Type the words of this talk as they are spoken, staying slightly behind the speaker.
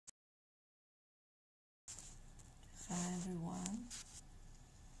everyone.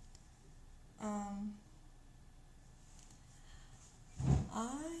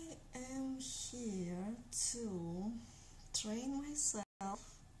 I am here to train myself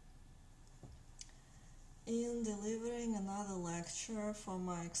in delivering another lecture for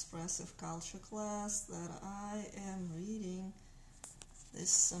my Expressive Culture class that I am reading this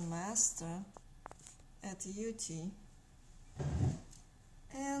semester at UT.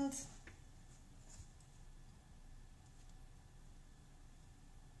 And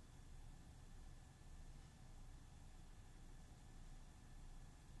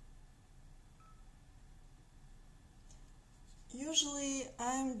usually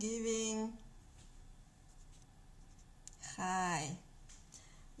I'm giving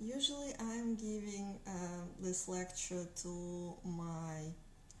this lecture to my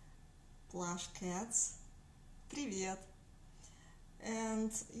plush cats. Привет!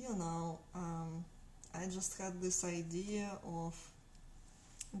 And I just had this idea of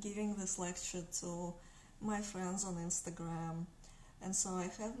giving this lecture to my friends on Instagram, and so I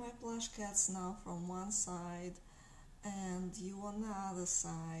have my plush cats now from one side and you on the other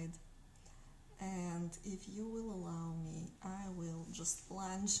side, and if you will allow me, I will just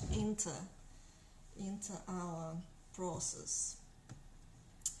plunge into our process.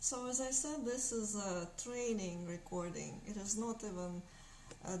 So as I said, this is a training recording. It is not even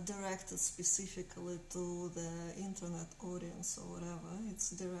directed specifically to the internet audience or whatever. It's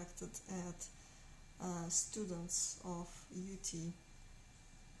directed at students of UT.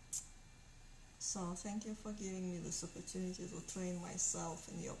 So thank you for giving me this opportunity to train myself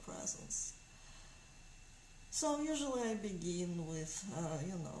in your presence. So usually I begin with,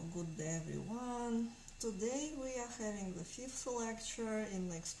 good day everyone. Today we are having the 5th lecture in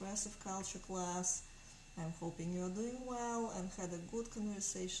the Expressive Culture class. I'm hoping you're doing well and had a good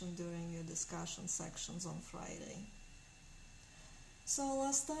conversation during your discussion sections on Friday. So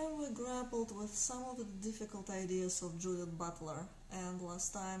last time we grappled with some of the difficult ideas of Judith Butler, and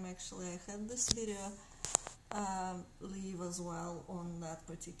last time actually I had this video leave as well on that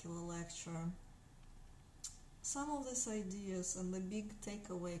particular lecture. Some of these ideas and the big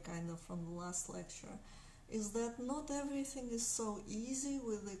takeaway kind of from the last lecture is that not everything is so easy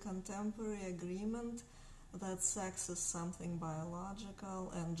with the contemporary agreement that sex is something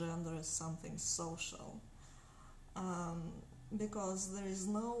biological and gender is something social. Because there is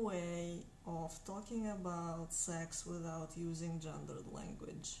no way of talking about sex without using gendered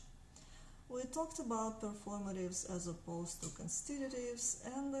language. We talked about performatives as opposed to constitutives,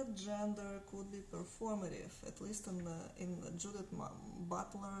 and that gender could be performative, at least in the Judith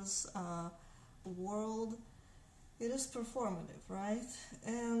Butler's world. It is performative, right?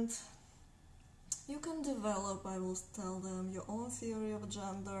 And you can develop, I will tell them, your own theory of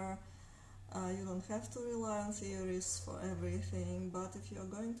gender. You don't have to rely on theories for everything, but if you're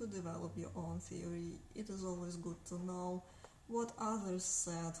going to develop your own theory, it is always good to know what others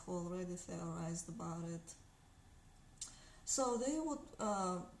said who already theorized about it. So they would,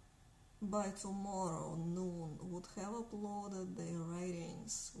 by tomorrow noon, would have uploaded their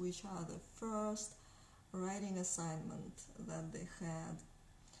writings, which are the first writing assignment that they had.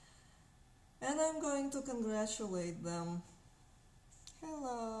 And I'm going to congratulate them.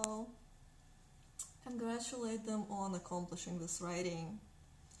 Hello! Congratulate them on accomplishing this writing.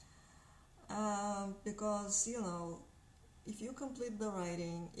 Because, if you complete the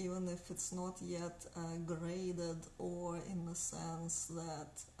writing, even if it's not yet graded, or in the sense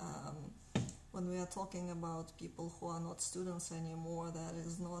that when we are talking about people who are not students anymore, that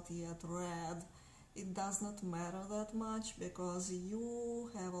is not yet read, it does not matter that much because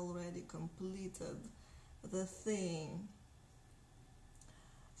you have already completed the thing.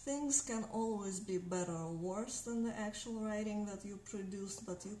 Things can always be better or worse than the actual writing that you produced,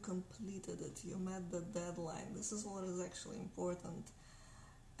 but you completed it, you met the deadline. This is what is actually important.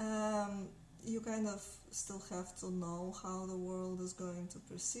 You kind of still have to know how the world is going to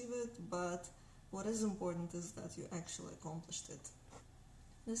perceive it, but what is important is that you actually accomplished it.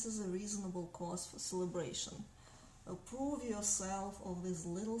 This is a reasonable cause for celebration. Approve yourself of these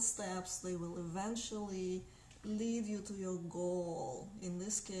little steps. They will eventually lead you to your goal. In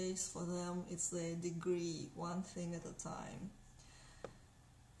this case, for them, it's their degree, one thing at a time.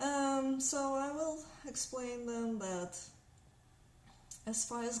 So I will explain them that as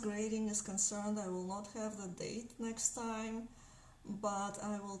far as grading is concerned, I will not have the date next time, but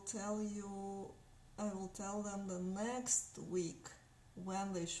I will tell them the next week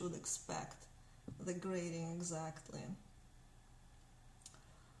when they should expect the grading exactly.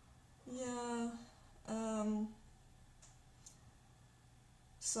 Yeah.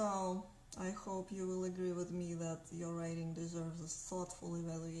 So I hope you will agree with me that your writing deserves a thoughtful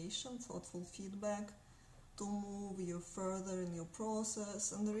evaluation, thoughtful feedback to move you further in your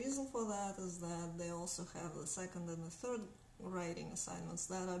process. And the reason for that is that they also have the second and the third writing assignments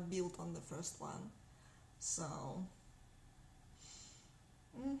that are built on the first one. So,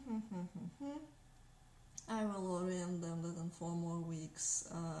 I will orient them that in 4 more weeks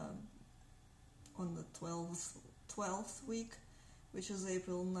on the 12th week, which is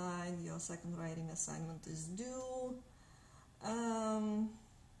April 9, your second writing assignment is due.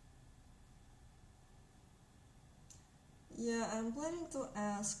 Yeah, I'm planning to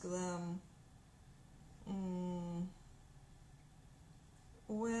ask them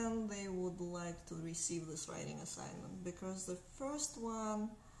when they would like to receive this writing assignment, because the first one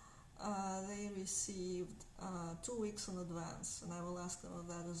they received 2 weeks in advance, and I will ask them if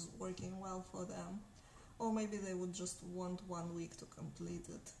that is working well for them, or maybe they would just want 1 week to complete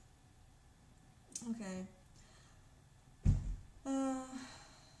it. Okay.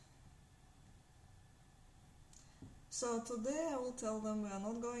 So today I will tell them we are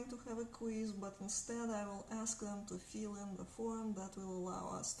not going to have a quiz, but instead I will ask them to fill in the form that will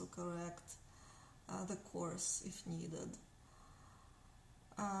allow us to correct the course if needed.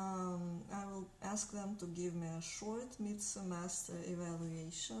 I will ask them to give me a short mid-semester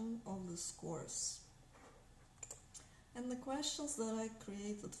evaluation of this course. And the questions that I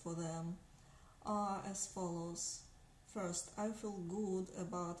created for them are as follows. First, I feel good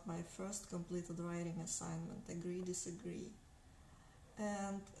about my first completed writing assignment. Agree, disagree.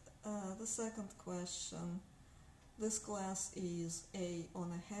 And the second question, this class is A,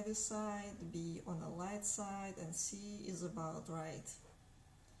 on a heavy side, B, on a light side, and C is about right.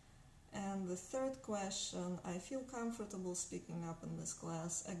 And the third question, I feel comfortable speaking up in this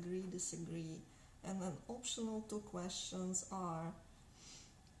class. Agree, disagree. And then optional 2 questions are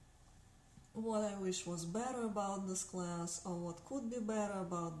what I wish was better about this class, or what could be better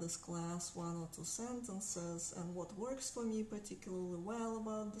about this class, 1 or 2 sentences, and what works for me particularly well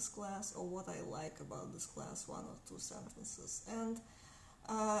about this class, or what I like about this class, 1 or 2 sentences. And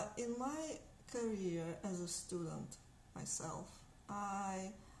in my career as a student myself,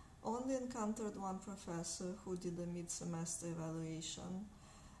 I only encountered one professor who did a mid-semester evaluation,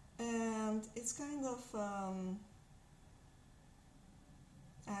 and it's kind of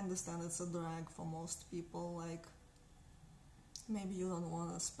I understand it's a drag for most people, like maybe you don't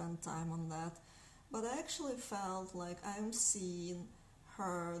want to spend time on that, but I actually felt like I'm seen,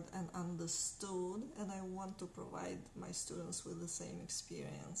 heard, and understood, and I want to provide my students with the same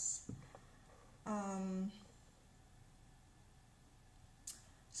experience.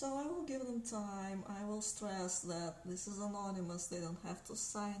 So I will give them time. I will stress that this is anonymous, they don't have to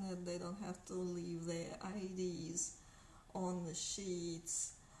sign it, they don't have to leave their IDs on the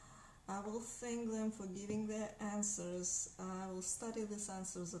sheets. I will thank them for giving their answers. I will study these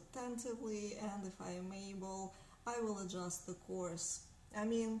answers attentively, and if I am able, I will adjust the course. I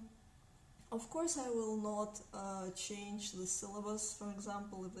mean, of course I will not change the syllabus, for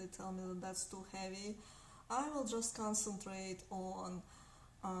example, if they tell me that that's too heavy. I will just concentrate on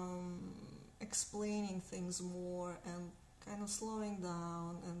explaining things more and kind of slowing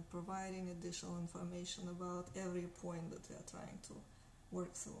down and providing additional information about every point that we are trying to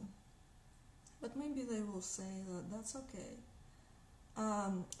work through. But maybe they will say that that's okay.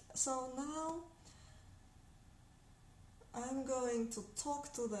 So now I'm going to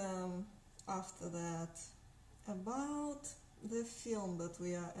talk to them after that about the film that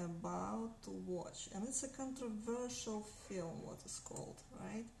we are about to watch. And it's a controversial film, what is called,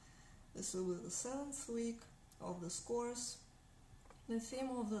 right? This will be the 7th week of this course. The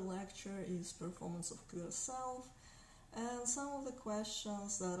theme of the lecture is performance of queer self, and some of the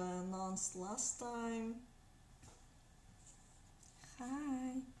questions that I announced last time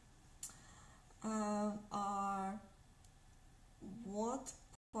are what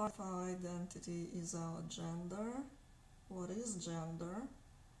part of our identity is our gender, what is gender,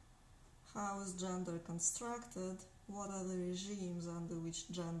 how is gender constructed, what are the regimes under which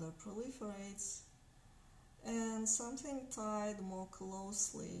gender proliferates, and something tied more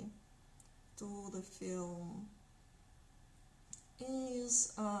closely to the film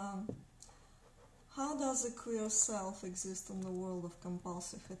is how does a queer self exist in the world of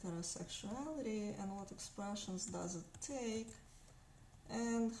compulsive heterosexuality, and what expressions does it take,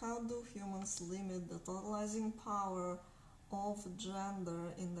 and how do humans limit the totalizing power of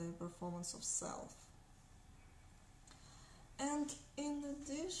gender in their performance of self. And in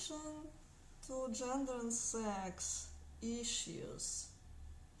addition to gender and sex issues,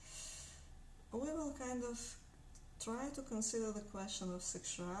 we will kind of try to consider the question of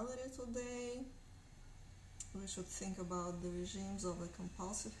sexuality today. We should think about the regimes of the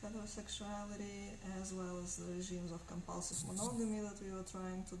compulsive heterosexuality as well as the regimes of compulsive monogamy that we were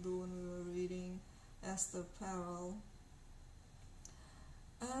trying to do when we were reading Esther Perel,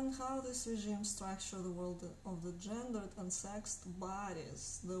 and how this regime structure the world of the gendered and sexed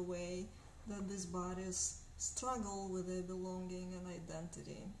bodies, the way that these bodies struggle with their belonging and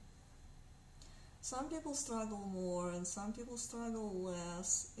identity. Some people struggle more and some people struggle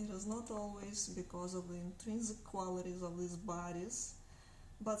less. It is not always because of the intrinsic qualities of these bodies,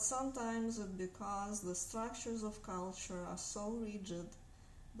 but sometimes it's because the structures of culture are so rigid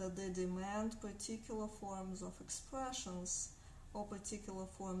that they demand particular forms of expressions or particular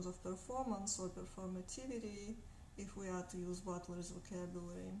forms of performance or performativity, if we are to use Butler's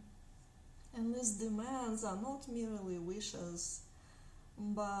vocabulary. And these demands are not merely wishes,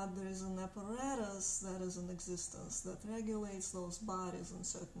 but there is an apparatus that is in existence that regulates those bodies in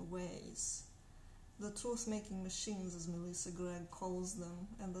certain ways. The truth-making machines, as Melissa Gregg calls them,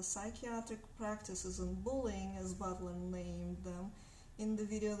 and the psychiatric practices in bullying, as Butler named them in the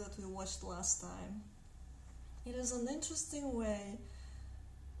video that we watched last time. It is an interesting way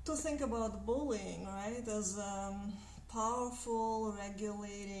to think about bullying, right, as a powerful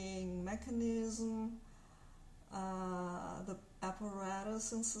regulating mechanism, the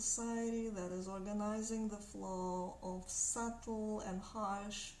apparatus in society that is organizing the flow of subtle and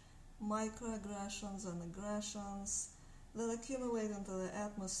harsh microaggressions and aggressions that accumulate into the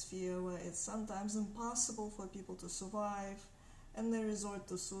atmosphere, where it's sometimes impossible for people to survive, and they resort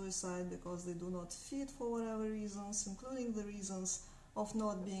to suicide because they do not fit for whatever reasons, including the reasons of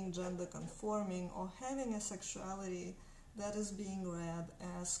not being gender conforming or having a sexuality that is being read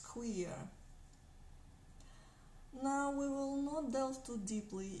as queer. Now, we will not delve too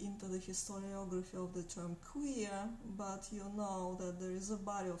deeply into the historiography of the term queer, but you know that there is a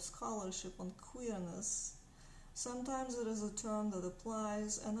body of scholarship on queerness. Sometimes it is a term that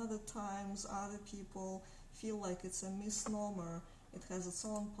applies, and other times other people feel like it's a misnomer. It has its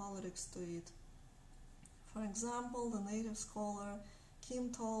own politics to it. For example, the native scholar Kim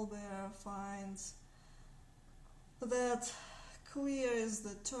Tolbear finds that queer is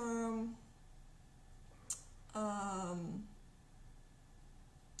the term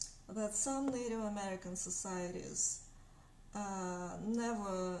that some Native American societies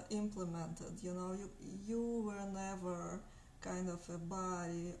never implemented. You know, you were never kind of a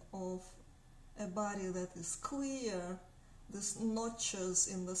body that is queer, these notches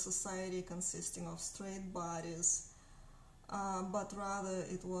in the society consisting of straight bodies, but rather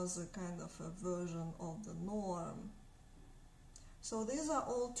it was a kind of a version of the norm. So these are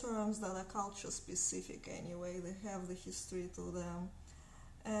all terms that are culture specific anyway. They have the history to them,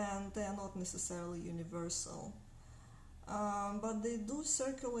 and they are not necessarily universal. But they do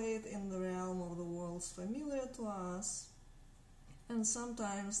circulate in the realm of the worlds familiar to us, and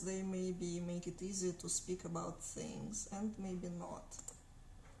sometimes they maybe make it easier to speak about things, and maybe not.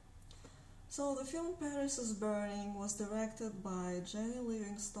 So the film Paris is Burning was directed by Jenny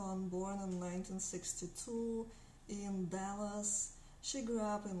Livingston, born in 1962 in Dallas. She grew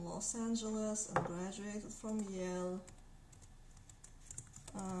up in Los Angeles and graduated from Yale.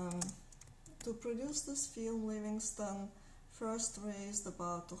 To produce this film, Livingston first raised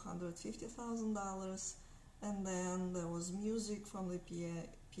about $250,000, and then there was music from the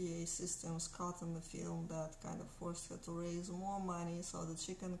PA systems caught in the film that kind of forced her to raise more money so that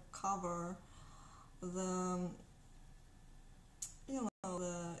she can cover the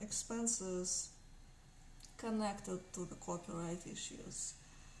expenses connected to the copyright issues.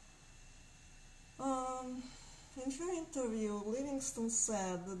 In her interview, Livingston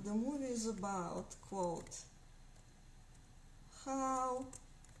said that the movie is about, quote, how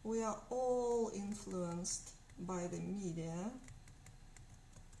we are all influenced by the media,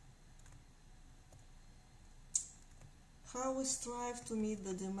 how we strive to meet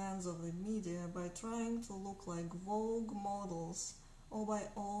the demands of the media by trying to look like Vogue models or by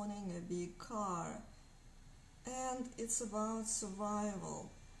owning a big car. And it's about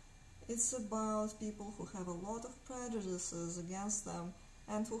survival. It's about people who have a lot of prejudices against them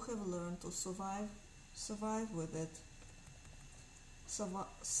and who have learned to survive with it.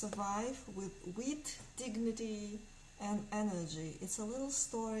 Survive with wit, dignity, and energy. It's a little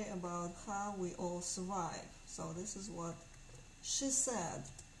story about how we all survive. So this is what she said.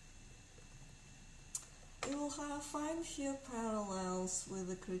 You will find here parallels with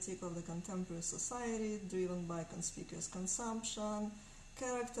the critique of the contemporary society driven by conspicuous consumption,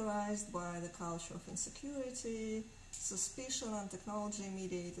 characterized by the culture of insecurity, suspicion and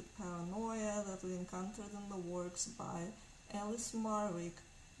technology-mediated paranoia that we encountered in the works by Alice Marwick,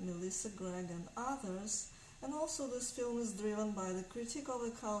 Melissa Gregg, and others. And also this film is driven by the critique of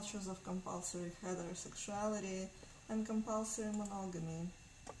the cultures of compulsory heterosexuality and compulsory monogamy,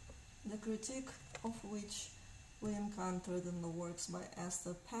 the critique of which we encountered in the works by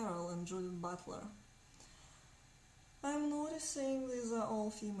Esther Perel and Judith Butler. I'm noticing these are all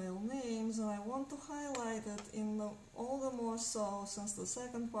female names, and I want to highlight it all the more so since the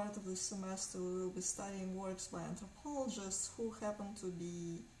second part of this semester we will be studying works by anthropologists who happen to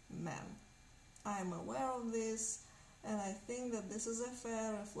be men. I'm aware of this, and I think that this is a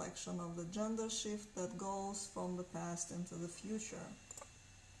fair reflection of the gender shift that goes from the past into the future.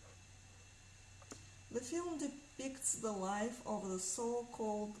 The film depicts the life of the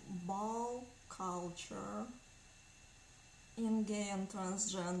so-called ball culture in gay and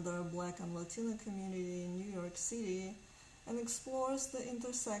transgender Black and Latino community in New York City and explores the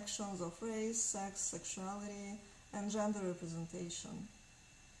intersections of race, sex, sexuality, and gender representation.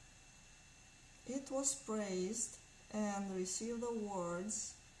 It was praised and received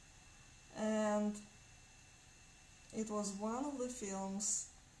awards, and it was one of the films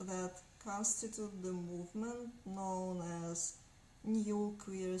that constitute the movement known as New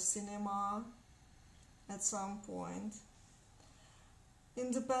Queer Cinema at some point.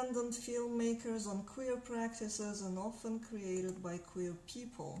 Independent filmmakers on queer practices and often created by queer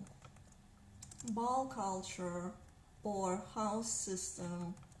people. Ball culture or house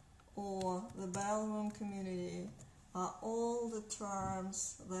system or the ballroom community are all the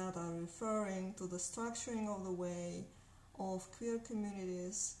terms that are referring to the structuring of the way of queer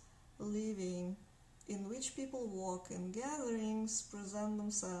communities living, in which people walk in gatherings, present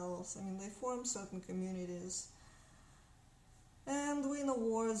themselves, they form certain communities, and win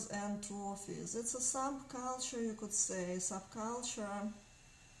awards and trophies. It's a subculture, you could say, subculture,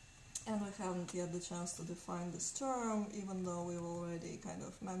 and we haven't yet the chance to define this term, even though we've already kind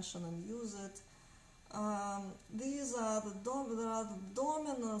of mentioned and use it. These are the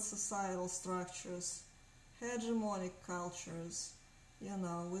dominant societal structures, hegemonic cultures,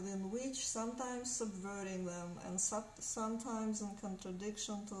 within which, sometimes subverting them and sometimes in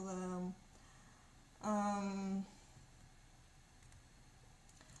contradiction to them,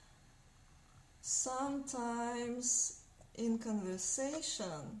 sometimes in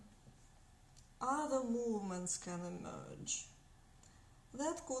conversation, other movements can emerge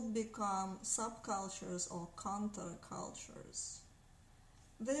that could become subcultures or countercultures.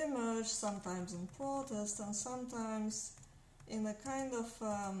 They emerge sometimes in protest and sometimes in a kind of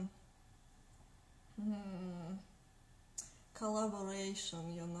collaboration,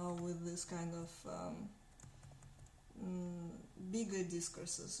 with this kind of bigger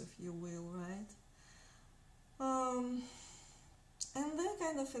discourses, if you will, right? And they're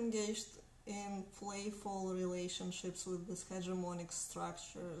kind of engaged in playful relationships with these hegemonic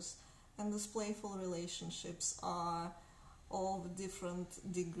structures, and these playful relationships are of different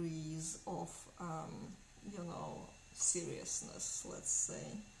degrees of, seriousness, let's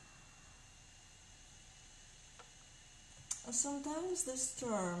say. Sometimes these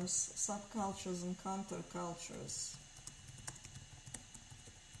terms, subcultures and countercultures,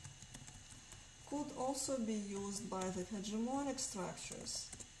 could also be used by the hegemonic structures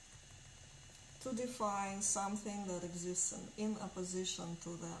to define something that exists in opposition to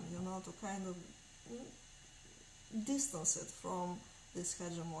them, to kind of distance it from these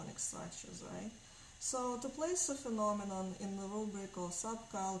hegemonic structures, right? So to place a phenomenon in the rubric of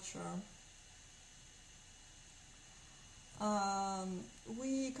subculture,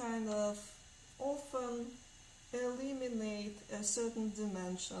 we kind of often eliminate a certain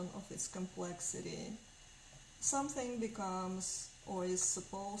dimension of its complexity. Something becomes, or is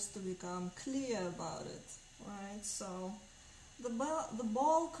supposed to become, clear about it, right? So the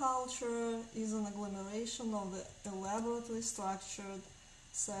ball culture is an agglomeration of the elaborately structured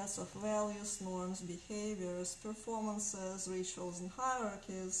sets of values, norms, behaviors, performances, rituals, and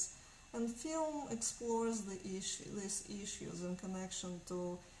hierarchies, and film explores these issues in connection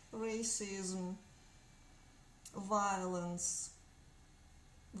to racism, violence,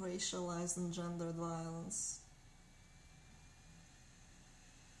 racialized and gendered violence.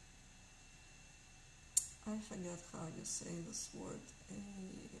 I forget how you say this word.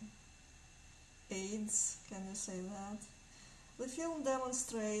 AIDS, can you say that? The film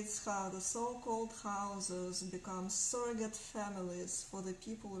demonstrates how the so-called houses become surrogate families for the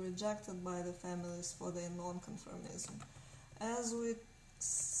people rejected by the families for their non-conformism. As we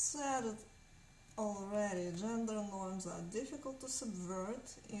said already gender norms are difficult to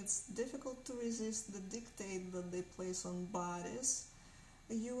subvert. It's difficult to resist the dictate that they place on bodies.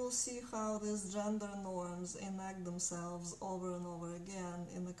 You will see how these gender norms enact themselves over and over again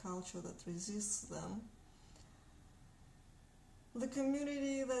in a culture that resists them. The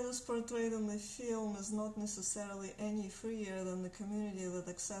community that is portrayed in the film is not necessarily any freer than the community that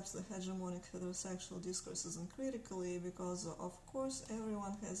accepts the hegemonic heterosexual discourses uncritically, because of course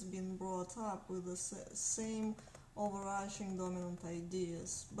everyone has been brought up with the same overarching dominant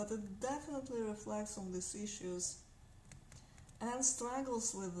ideas, but it definitely reflects on these issues and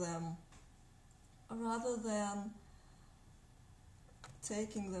struggles with them rather than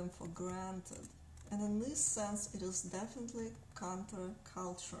taking them for granted. And in this sense, it is definitely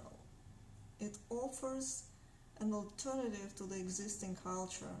countercultural. It offers an alternative to the existing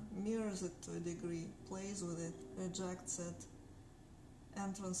culture, mirrors it to a degree, plays with it, rejects it,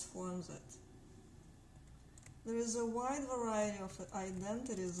 and transforms it. There is a wide variety of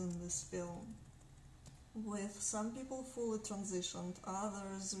identities in this film, with some people fully transitioned,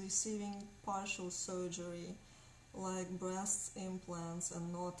 others receiving partial surgery, like breast implants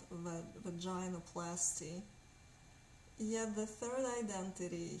and not vaginoplasty. Yet the third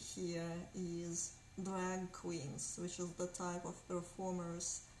identity here is drag queens, which is the type of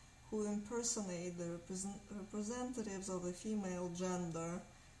performers who impersonate the representatives of the female gender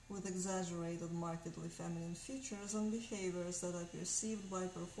with exaggerated, markedly feminine features and behaviors that are perceived by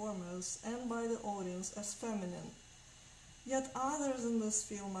performers and by the audience as feminine. Yet others in this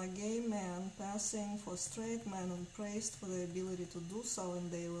film are gay men passing for straight men and praised for their ability to do so in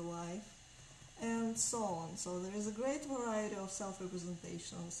daily life, and so on. So there is a great variety of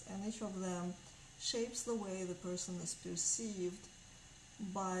self-representations, and each of them shapes the way the person is perceived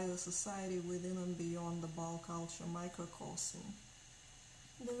by the society within and beyond the ball culture microcosm.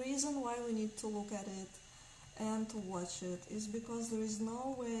 The reason why we need to look at it and to watch it is because there is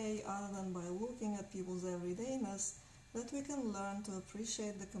no way other than by looking at people's everydayness that we can learn to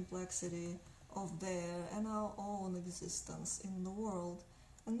appreciate the complexity of their and our own existence in the world.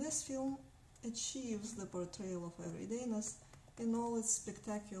 And this film achieves the portrayal of everydayness in all its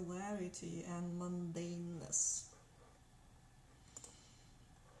spectacularity and mundaneness.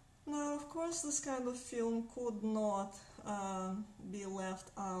 Now, of course, this kind of film could not be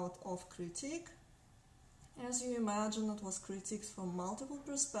left out of critique. As you imagine, it was critiqued from multiple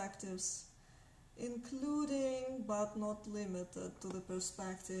perspectives, including but not limited to the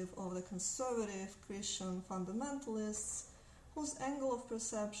perspective of the conservative Christian fundamentalists, whose angle of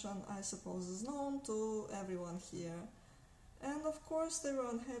perception, I suppose, is known to everyone here. And of course they were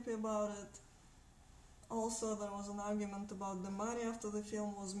unhappy about it. Also, there was an argument about the money after the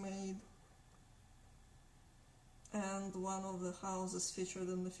film was made, and one of the houses featured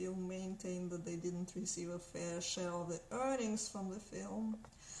in the film maintained that they didn't receive a fair share of the earnings from the film.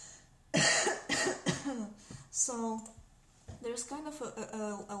 So there's kind of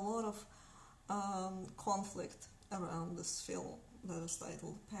a lot of conflict around this film that is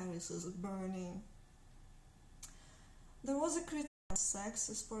titled Paris is Burning. There was a critique of sex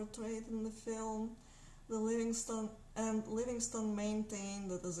is portrayed in the film. Livingston maintained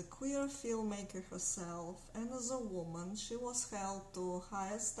that as a queer filmmaker herself and as a woman, she was held to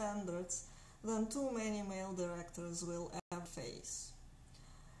higher standards than too many male directors will ever face.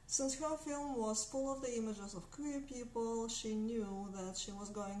 Since her film was full of the images of queer people, she knew that she was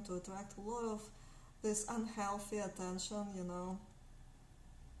going to attract a lot of this unhealthy attention,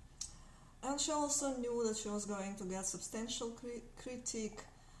 And she also knew that she was going to get substantial critique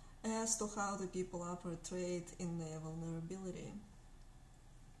as to how the people are portrayed in their vulnerability.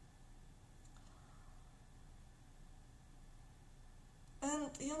 And,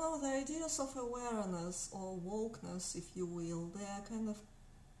 the ideas of awareness or wokeness, if you will, they are kind of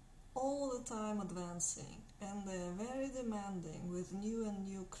all the time advancing, and they are very demanding, with new and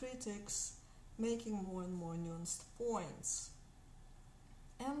new critics making more and more nuanced points.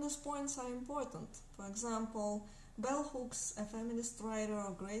 And these points are important. For example, Bell Hooks, a feminist writer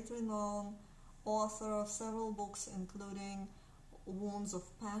of great renown, author of several books including Wounds of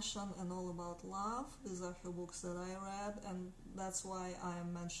Passion and All About Love. These are her books that I read, and that's why I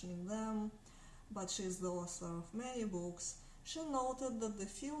am mentioning them, but she's the author of many books. She noted that the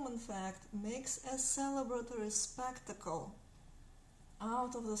film, in fact, makes a celebratory spectacle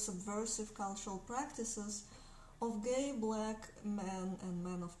out of the subversive cultural practices of gay black men and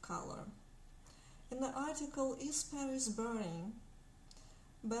men of color. In the article Is Paris Burning?,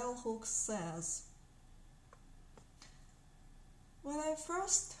 Bell Hooks says, "When I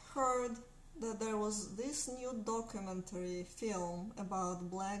first heard that there was this new documentary film about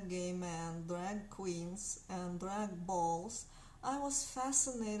black gay men, drag queens, and drag balls, I was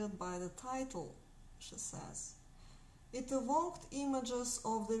fascinated by the title, she says. It evoked images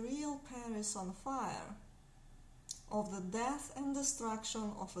of the real Paris on fire, of the death and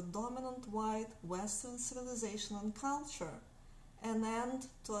destruction of a dominant white Western civilization and culture, an end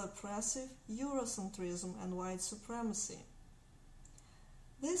to oppressive Eurocentrism and white supremacy.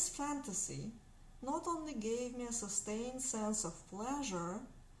 This fantasy not only gave me a sustained sense of pleasure,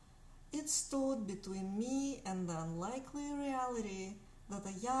 it stood between me and the unlikely reality that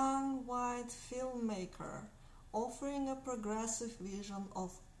a young white filmmaker offering a progressive vision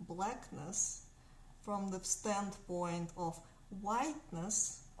of blackness from the standpoint of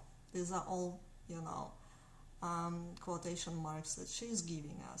whiteness, these are all, quotation marks that she's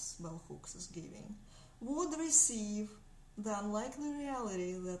giving us, Bell Hooks is giving, would receive the unlikely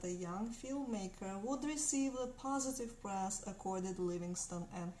reality that a young filmmaker would receive the positive press accorded Livingston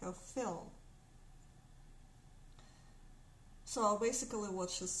and her film. So basically what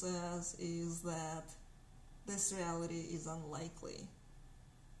she says is that this reality is unlikely.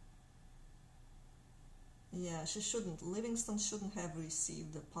 Yeah, Livingston shouldn't have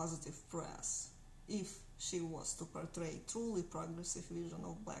received the positive press if she was to portray truly progressive vision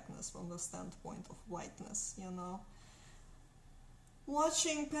of blackness from the standpoint of whiteness,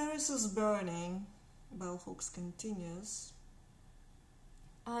 Watching Paris is Burning, Bell Hooks continues,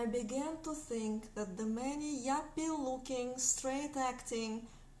 I began to think that the many yuppie-looking, straight-acting,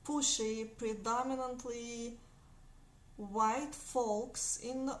 pushy, predominantly white folks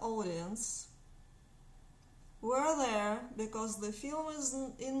in the audience were there because the film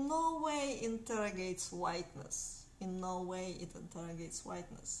in no way interrogates whiteness. In no way it interrogates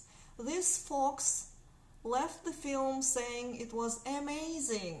whiteness. These folks left the film saying it was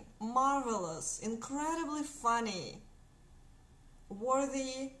amazing, marvelous, incredibly funny,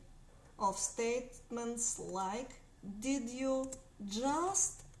 worthy of statements like, didn't you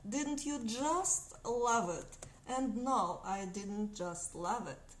just love it? And no, I didn't just love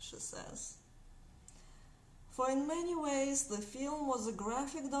it, she says. For in many ways, the film was a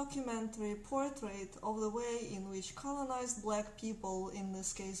graphic documentary portrait of the way in which colonized black people, in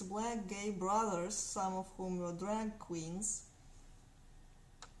this case black gay brothers, some of whom were drag queens,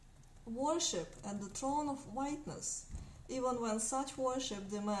 worship at the throne of whiteness, even when such worship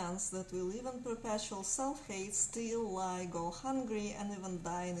demands that we live in perpetual self-hate, steal, lie, go hungry, and even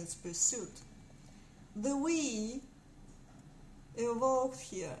die in its pursuit. The we evoked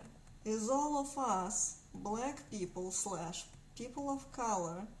here is all of us, black people / people of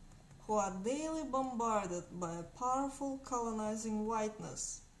color, who are daily bombarded by a powerful colonizing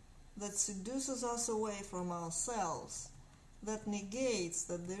whiteness that seduces us away from ourselves, that negates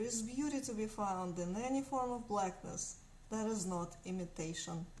that there is beauty to be found in any form of blackness that is not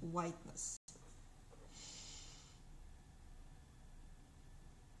imitation whiteness.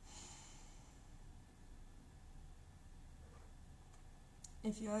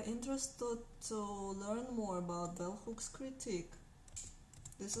 If you are interested to learn more about Bell Hooks' critique,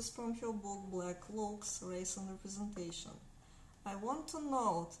 this is from her book Black Looks, Race and Representation. I want to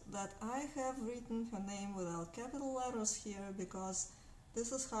note that I have written her name without capital letters here because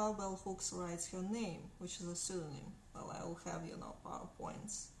this is how Bell Hooks writes her name, which is a pseudonym. Well, I will have,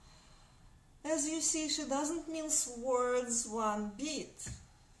 PowerPoints. As you see, she doesn't mince words one bit.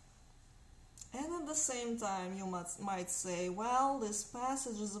 And at the same time, you might say, well, this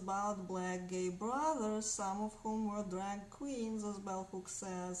passage is about black gay brothers, some of whom were drag queens, as Bell Hooks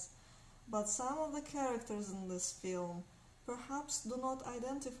says, but some of the characters in this film perhaps do not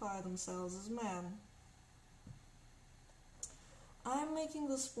identify themselves as men. I am making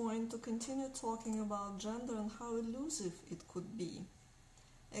this point to continue talking about gender and how elusive it could be.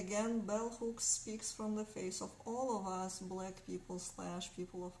 Again, Bell Hooks speaks from the face of all of us, black people /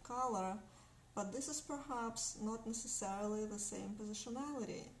 people of color, but this is perhaps not necessarily the same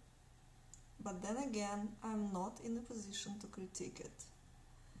positionality. But then again, I'm not in a position to critique it.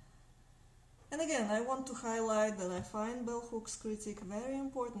 And again, I want to highlight that I find Bell Hooks' critique very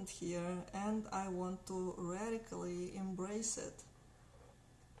important here, and I want to radically embrace it.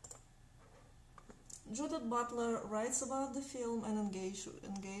 Judith Butler writes about the film and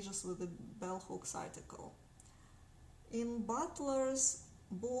engages with the Bell Hooks article. In Butler's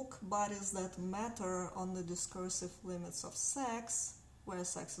book Bodies That Matter on the Discursive Limits of Sex, where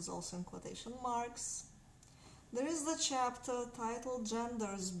sex is also in quotation marks, there is the chapter titled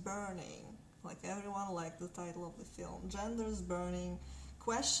Gender's Burning. Like everyone liked the title of the film. Gender's Burning,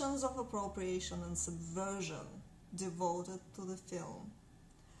 Questions of Appropriation and Subversion, devoted to the film.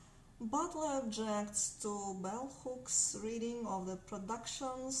 Butler objects to bell hook's reading of the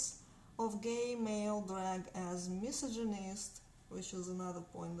productions of gay male drag as misogynist, which is another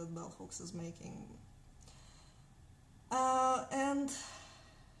point that bell hooks is making.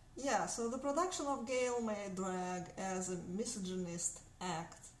 So the production of gay male drag as a misogynist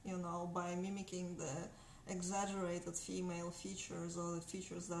act, by mimicking the exaggerated female features or the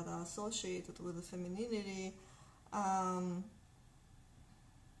features that are associated with the femininity.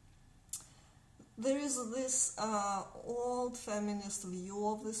 There is this old feminist view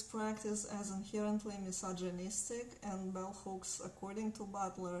of this practice as inherently misogynistic, and bell hooks, according to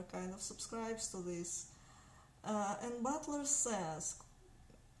Butler, kind of subscribes to this. And Butler says,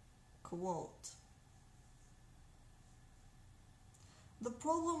 quote, "The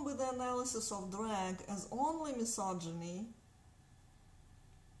problem with the analysis of drag as only misogyny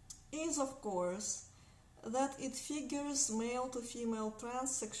is, of course, that it figures male-to-female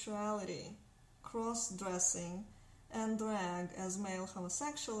transsexuality, cross-dressing, and drag as male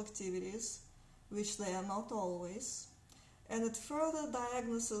homosexual activities, which they are not always, and it further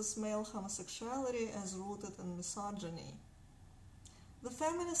diagnoses male homosexuality as rooted in misogyny. The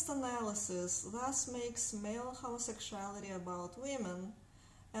feminist analysis thus makes male homosexuality about women,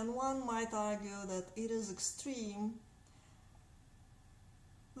 and one might argue that it is extreme.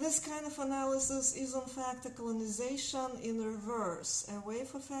 This kind of analysis is in fact a colonization in reverse, a way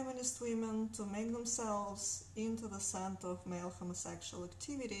for feminist women to make themselves into the center of male homosexual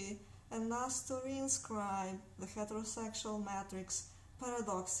activity and thus to reinscribe the heterosexual matrix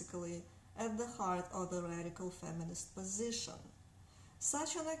paradoxically at the heart of the radical feminist position.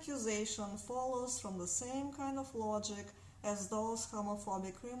 Such an accusation follows from the same kind of logic as those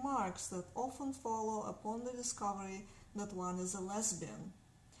homophobic remarks that often follow upon the discovery that one is a lesbian.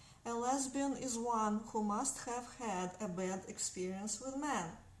 A lesbian is one who must have had a bad experience with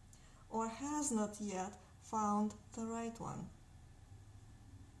men, or has not yet found the right one."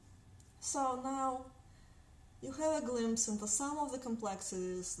 So now you have a glimpse into some of the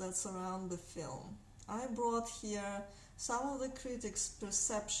complexities that surround the film. I brought here some of the critics'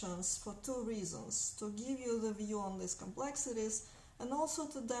 perceptions for two reasons: to give you the view on these complexities and also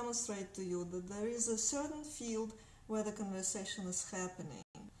to demonstrate to you that there is a certain field where the conversation is happening.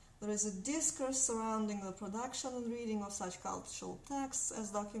 There is a discourse surrounding the production and reading of such cultural texts as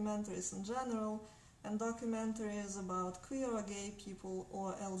documentaries in general, and documentaries about queer or gay people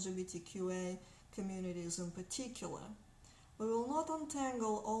or LGBTQA communities in particular. We will not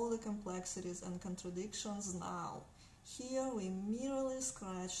untangle all the complexities and contradictions now. Here we merely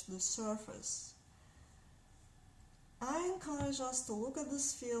scratch the surface. I encourage us to look at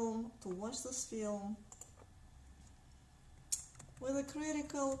this film, to watch this film, with a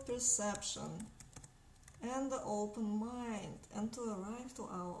critical perception and an open mind, and to arrive to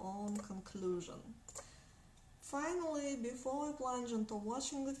our own conclusion. Finally, before we plunge into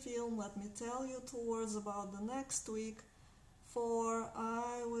watching the film, let me tell you 2 words about the next week, for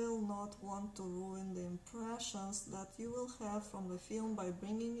I will not want to ruin the impressions that you will have from the film by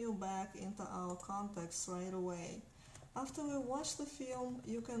bringing you back into our context right away. After we watch the film,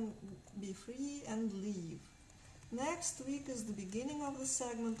 you can be free and leave. Next week is the beginning of the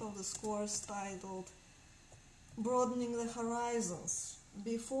segment of this course titled Broadening the Horizons.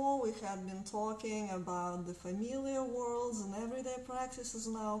 Before, we had been talking about the familiar worlds and everyday practices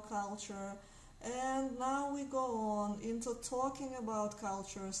in our culture, and now we go on into talking about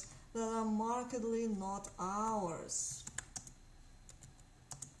cultures that are markedly not ours.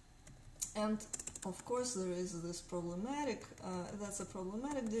 And of course there is this that's a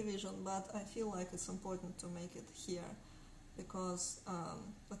problematic division, but I feel like it's important to make it here, because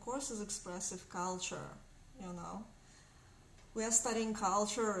the course is expressive culture, We are studying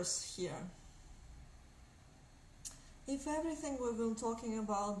cultures here. If everything we've been talking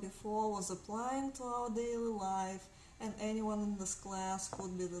about before was applying to our daily life, and anyone in this class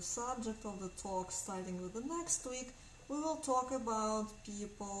could be the subject of the talk starting with the next week, we will talk about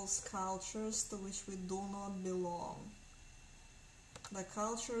people's cultures to which we do not belong. The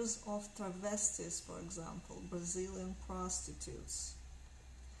cultures of travestis, for example, Brazilian prostitutes.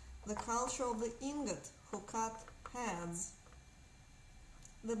 The culture of the ingot who cut heads.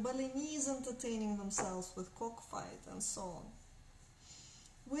 The Balinese entertaining themselves with cockfight, and so on.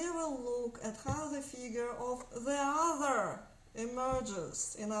 We will look at how the figure of the other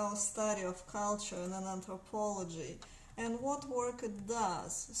emerges in our study of culture and in anthropology, and what work it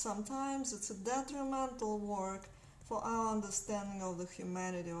does. Sometimes it's a detrimental work for our understanding of the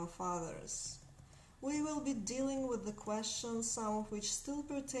humanity of others. We will be dealing with the questions, some of which still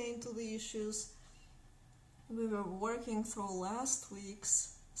pertain to the issues we were working through last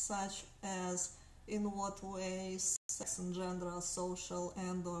week's such as in what ways sex and gender are social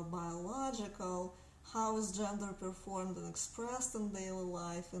and or biological, how is gender performed and expressed in daily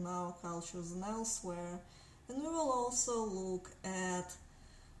life in our cultures and elsewhere, and we will also look at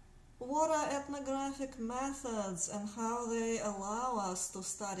what are ethnographic methods and how they allow us to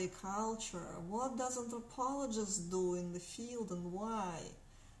study culture, what does anthropologists do in the field and why,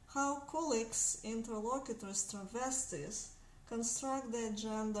 how colleagues, interlocutors, travestis construct their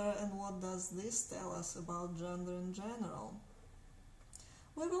gender, and what does this tell us about gender in general.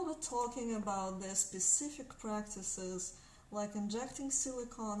 We will be talking about their specific practices like injecting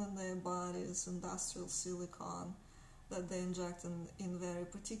silicone in their bodies, industrial silicone that they inject in very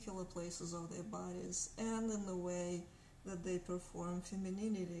particular places of their bodies, and in the way that they perform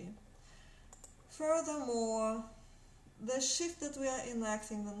femininity. Furthermore, the shift that we are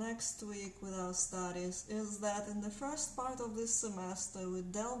enacting the next week with our studies is that in the first part of this semester we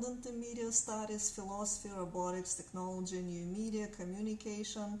delved into media studies, philosophy, robotics, technology, new media,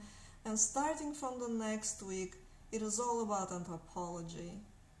 communication, and starting from the next week it is all about anthropology.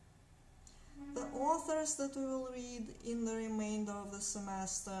 The authors that we will read in the remainder of the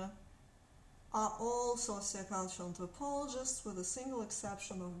semester are all sociocultural anthropologists, with a single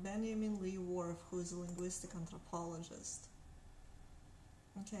exception of Benjamin Lee Whorf, who is a linguistic anthropologist.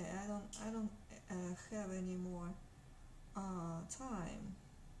 Okay, I don't have any more time.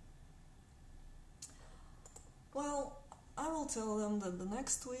 Well, I will tell them that the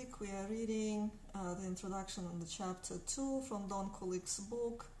next week we are reading the introduction in the chapter 2 from Don Kulik's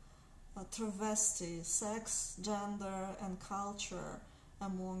book, Travesti, Sex, Gender, and Culture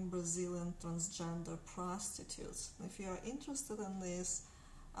among Brazilian transgender prostitutes. If you are interested in this,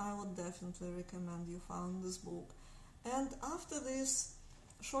 I would definitely recommend you find this book. And after this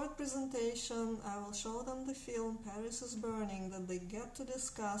short presentation, I will show them the film Paris is Burning that they get to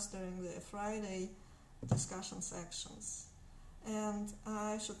discuss during the Friday discussion sections. And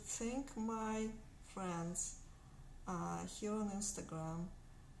I should thank my friends here on Instagram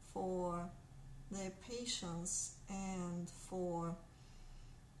for their patience and for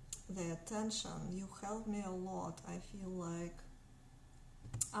their attention. You helped me a lot. I feel like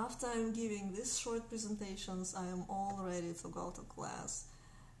after I'm giving these short presentations, I am all ready to go to class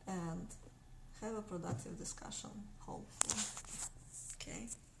and have a productive discussion, hopefully. Okay.